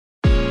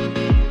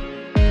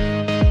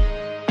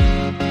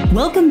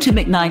Welcome to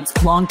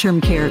McKnight's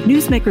Long-Term Care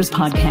Newsmakers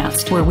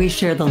podcast, where we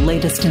share the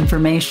latest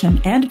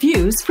information and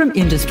views from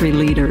industry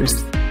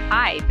leaders.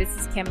 Hi, this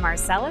is Kim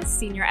Marselas,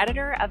 Senior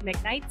Editor of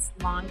McKnight's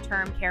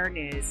Long-Term Care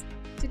News.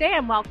 Today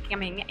I'm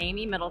welcoming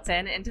Aimee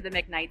Middleton into the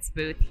McKnight's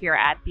booth here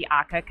at the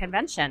ACA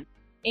Convention.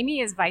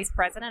 Aimee is Vice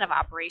President of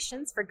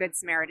Operations for Good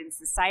Samaritan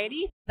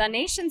Society, the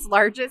nation's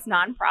largest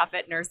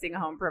nonprofit nursing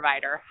home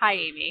provider. Hi,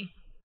 Aimee.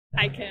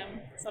 Hi, Kim.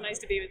 So nice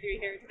to be with you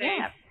here today.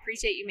 Yeah,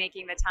 appreciate you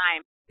making the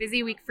time.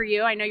 Busy week for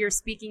you. I know you're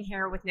speaking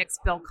here with Nick's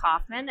Bill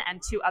Kauffman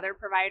and two other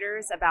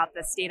providers about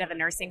the state of the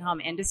nursing home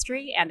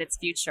industry and its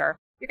future.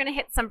 You're going to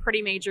hit some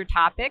pretty major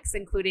topics,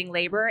 including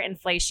labor,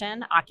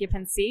 inflation,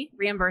 occupancy,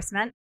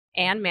 reimbursement,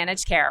 and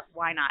managed care.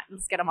 Why not?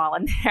 Let's get them all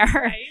in there.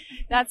 Right.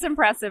 That's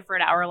impressive for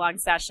an hour-long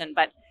session.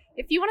 But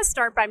if you want to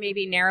start by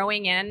maybe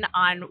narrowing in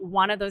on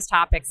one of those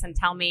topics and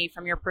tell me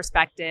from your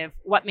perspective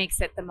what makes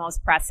it the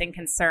most pressing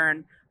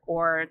concern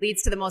or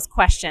leads to the most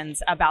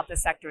questions about the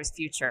sector's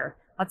future.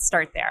 Let's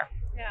start there.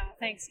 Yeah,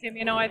 thanks, Kim.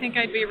 I think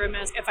I'd be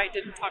remiss if I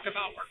didn't talk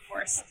about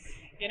workforce.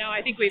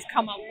 I think we've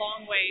come a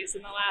long ways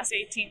in the last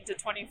 18 to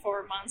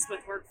 24 months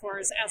with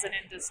workforce as an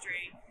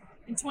industry.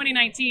 In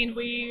 2019,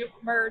 we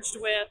merged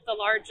with the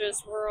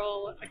largest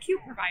rural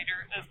acute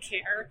provider of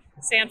care,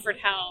 Sanford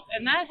Health,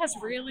 and that has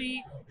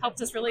really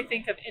helped us really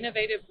think of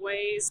innovative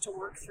ways to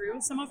work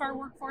through some of our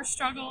workforce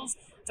struggles,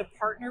 to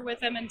partner with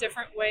them in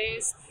different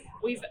ways.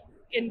 We've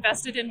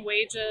invested in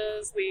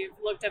wages, we've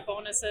looked at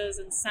bonuses,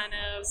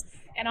 incentives,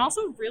 and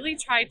also really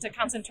tried to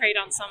concentrate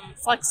on some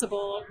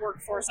flexible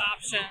workforce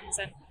options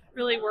and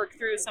really work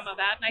through some of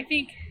that. And I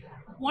think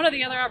one of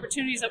the other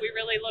opportunities that we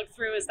really look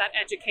through is that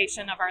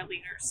education of our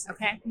leaders.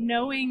 Okay.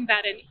 Knowing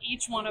that in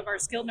each one of our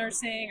skilled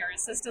nursing or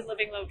assisted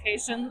living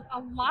locations, a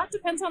lot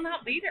depends on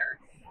that leader.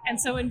 And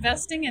so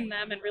investing in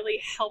them and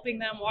really helping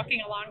them,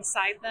 walking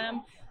alongside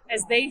them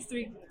as they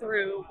think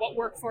through what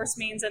workforce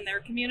means in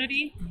their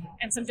community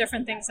and some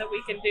different things that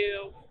we can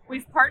do.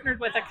 We've partnered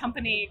with a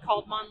company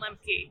called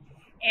Lemke,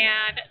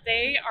 and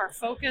they are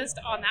focused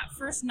on that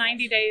first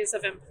 90 days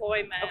of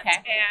employment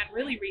and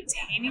really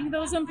retaining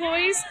those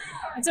employees.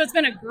 And so it's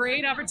been a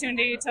great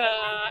opportunity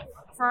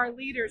for our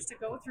leaders to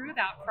go through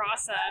that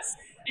process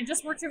and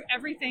just work through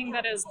everything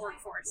that is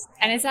workforce.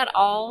 And is that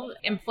all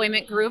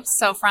employment groups,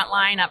 so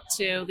frontline up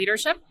to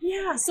leadership?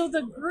 Yeah, so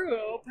the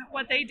group,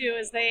 what they do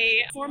is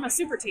they form a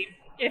super team,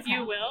 if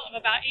you will, of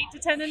about 8 to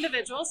 10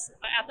 individuals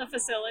at the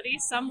facility,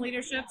 some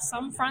leadership,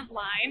 some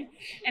frontline,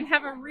 and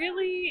have a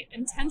really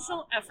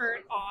intentional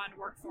effort on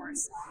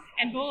workforce.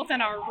 And both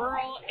in our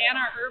rural and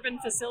our urban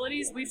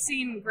facilities, we've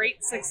seen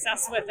great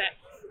success with it.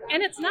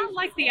 And it's not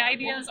like the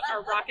ideas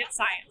are rocket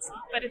science,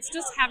 but it's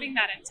just having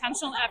that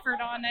intentional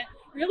effort on it,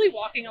 really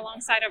walking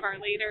alongside of our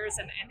leaders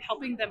and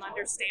helping them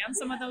understand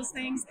some of those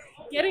things,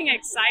 getting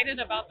excited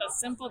about the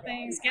simple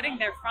things, getting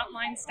their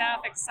frontline staff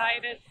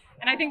excited.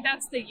 And I think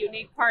that's the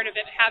unique part of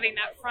it, having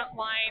that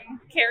frontline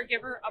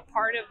caregiver a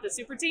part of the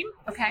super team.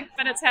 Okay.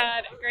 But it's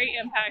had great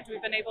impact.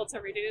 We've been able to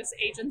reduce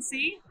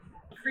agency,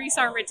 increase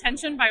our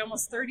retention by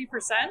almost 30%.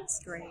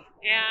 Great.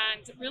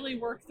 And really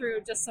work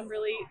through just some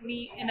really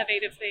neat,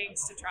 innovative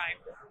things to try.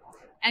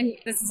 And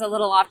this is a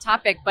little off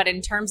topic, but in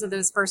terms of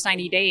those first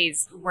 90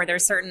 days, were there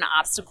certain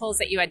obstacles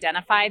that you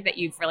identified that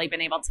you've really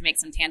been able to make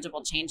some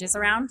tangible changes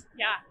around?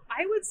 Yeah,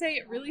 I would say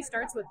it really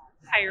starts with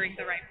hiring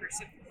the right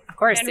person. Of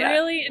course, and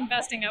really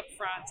investing up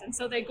front. And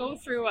so they go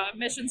through a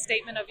mission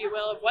statement, if you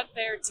will, of what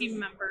their team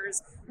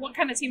members, what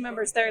kind of team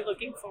members they're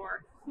looking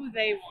for, who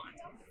they want.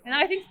 And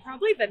I think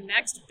probably the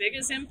next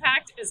biggest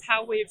impact is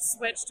how we've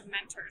switched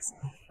mentors.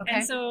 Okay.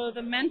 And so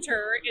the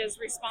mentor is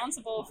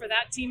responsible for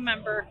that team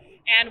member,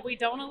 and we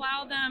don't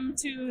allow them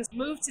to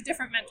move to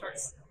different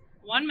mentors.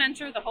 One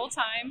mentor the whole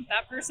time.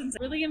 That person's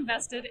really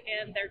invested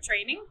in their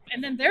training,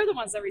 and then they're the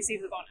ones that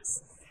receive the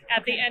bonus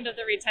at the end of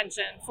the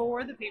retention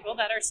for the people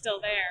that are still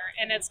there.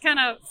 And it's kind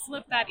of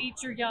flip that eat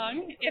your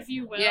young, if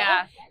you will,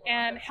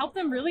 and help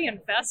them really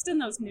invest in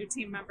those new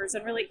team members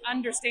and really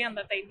understand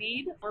that they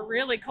need. We're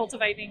really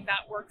cultivating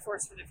that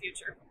workforce for the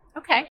future.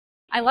 Okay.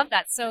 I love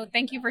that. So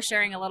thank you for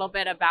sharing a little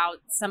bit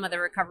about some of the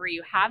recovery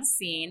you have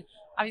seen.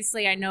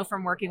 Obviously, I know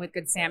from working with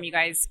Good Sam, you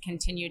guys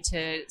continue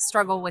to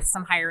struggle with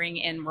some hiring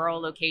in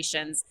rural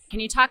locations.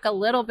 Can you talk a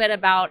little bit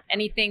about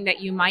anything that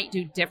you might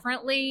do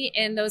differently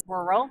in those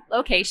rural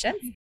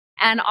locations?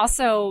 And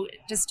also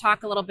just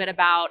talk a little bit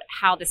about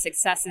how the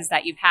successes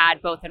that you've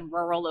had both in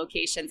rural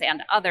locations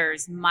and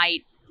others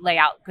might lay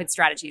out good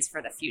strategies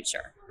for the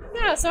future.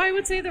 Yeah, so I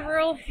would say the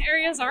rural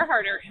areas are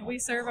harder. We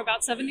serve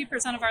about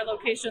 70% of our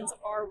locations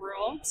are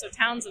rural, so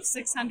towns of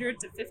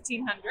 600 to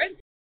 1,500.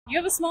 You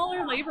have a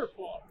smaller labor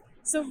pool.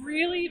 So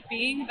really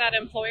being that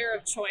employer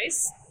of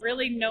choice,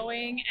 really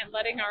knowing and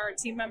letting our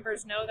team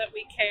members know that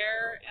we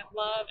care and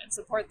love and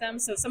support them.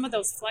 So some of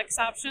those flex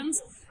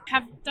options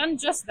have done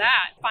just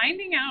that,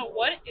 finding out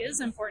what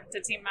is important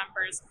to team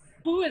members,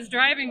 who is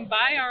driving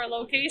by our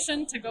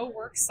location to go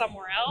work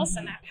somewhere else,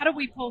 and how do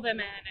we pull them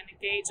in and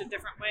engage in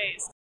different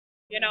ways.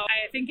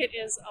 I think it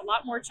is a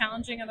lot more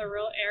challenging in the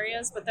rural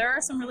areas, but there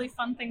are some really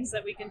fun things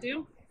that we can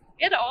do.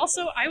 It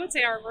also, I would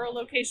say our rural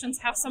locations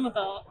have some of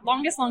the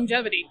longest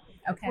longevity,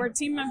 where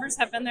team members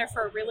have been there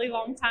for a really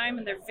long time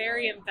and they're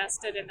very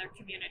invested in their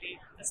community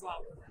as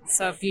well.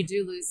 So if you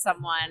do lose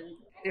someone,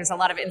 there's a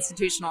lot of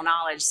institutional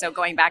knowledge. So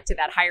going back to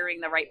that, hiring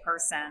the right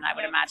person, I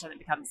would imagine it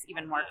becomes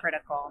even more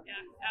critical. Yeah,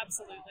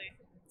 absolutely.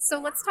 So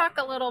let's talk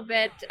a little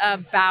bit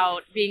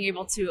about being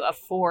able to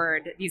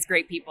afford these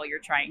great people you're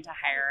trying to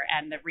hire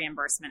and the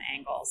reimbursement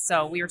angle.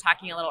 So we were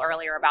talking a little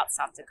earlier about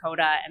South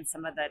Dakota and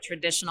some of the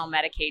traditional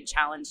Medicaid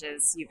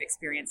challenges you've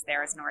experienced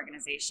there as an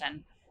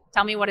organization.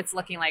 Tell me what it's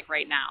looking like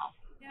right now.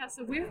 Yeah,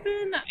 so we've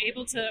been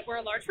able to, we're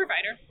a large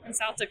provider in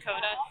South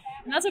Dakota,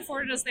 and that's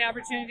afforded us the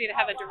opportunity to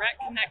have a direct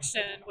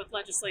connection with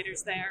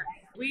legislators there.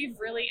 We've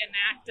really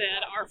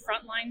enacted our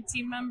frontline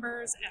team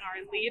members and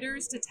our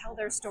leaders to tell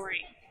their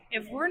story.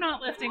 If we're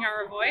not lifting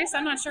our voice,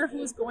 I'm not sure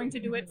who's going to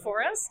do it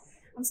for us.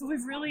 So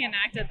we've really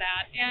enacted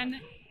that.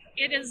 And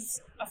it has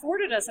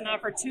afforded us an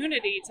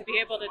opportunity to be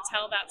able to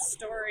tell that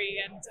story.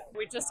 And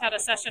we just had a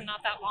session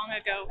not that long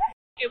ago.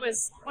 It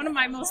was one of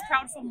my most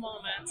proudful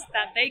moments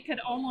that they could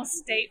almost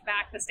state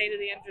back the state of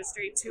the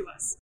industry to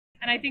us.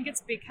 And I think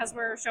it's because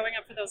we're showing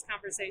up for those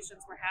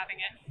conversations, we're having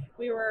it.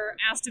 We were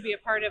asked to be a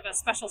part of a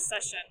special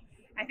session.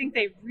 I think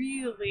they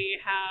really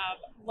have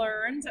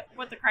learned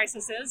what the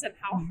crisis is and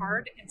how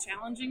hard and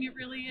challenging it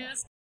really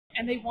is.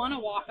 And they want to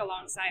walk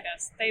alongside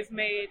us. They've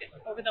made,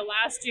 over the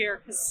last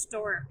year,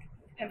 historic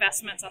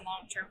investments on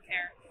long-term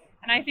care.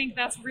 And I think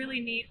that's really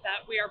neat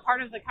that we are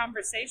part of the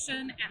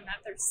conversation and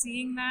that they're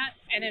seeing that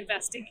and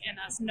investing in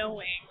us,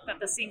 knowing that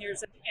the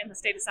seniors in the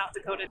state of South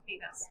Dakota need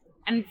us.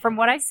 And from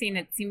what I've seen,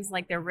 it seems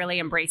like they're really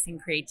embracing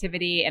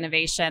creativity,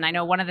 innovation. I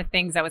know one of the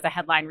things that was a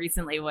headline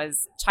recently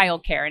was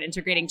childcare and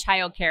integrating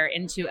childcare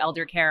into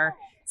elder care.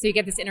 So you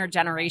get this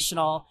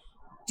intergenerational.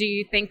 Do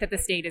you think that the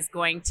state is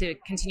going to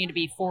continue to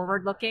be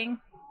forward-looking?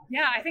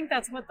 Yeah, I think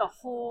that's what the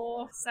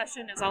whole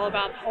session is all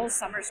about. The whole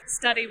summer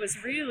study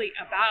was really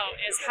about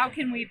is how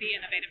can we be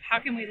innovative? How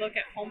can we look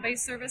at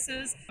home-based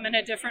services in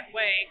a different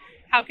way?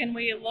 How can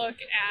we look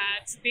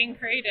at being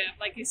creative,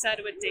 like you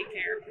said, with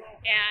daycare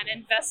and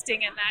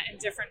investing in that in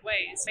different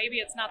ways? Maybe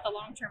it's not the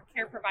long-term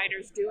care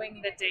providers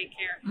doing the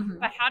daycare,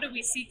 but how do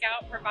we seek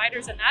out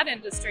providers in that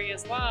industry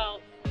as well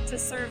to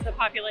serve the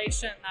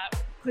population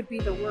that could be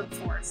the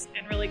workforce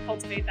and really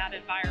cultivate that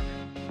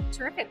environment?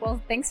 Terrific.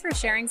 Well, thanks for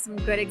sharing some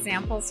good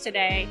examples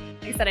today.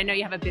 Like I said, I know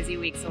you have a busy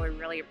week, so we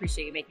really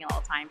appreciate you making a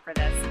little time for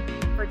this.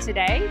 For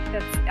today,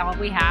 that's all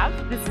we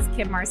have. This is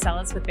Kim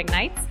Marselas with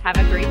McKnight. Have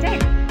a great day.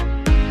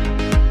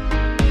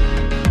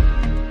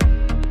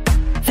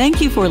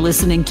 Thank you for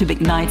listening to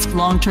McKnight's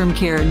Long-Term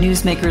Care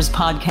Newsmakers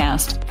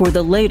podcast. For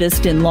the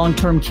latest in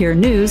long-term care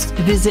news,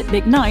 visit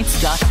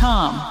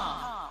McKnights.com.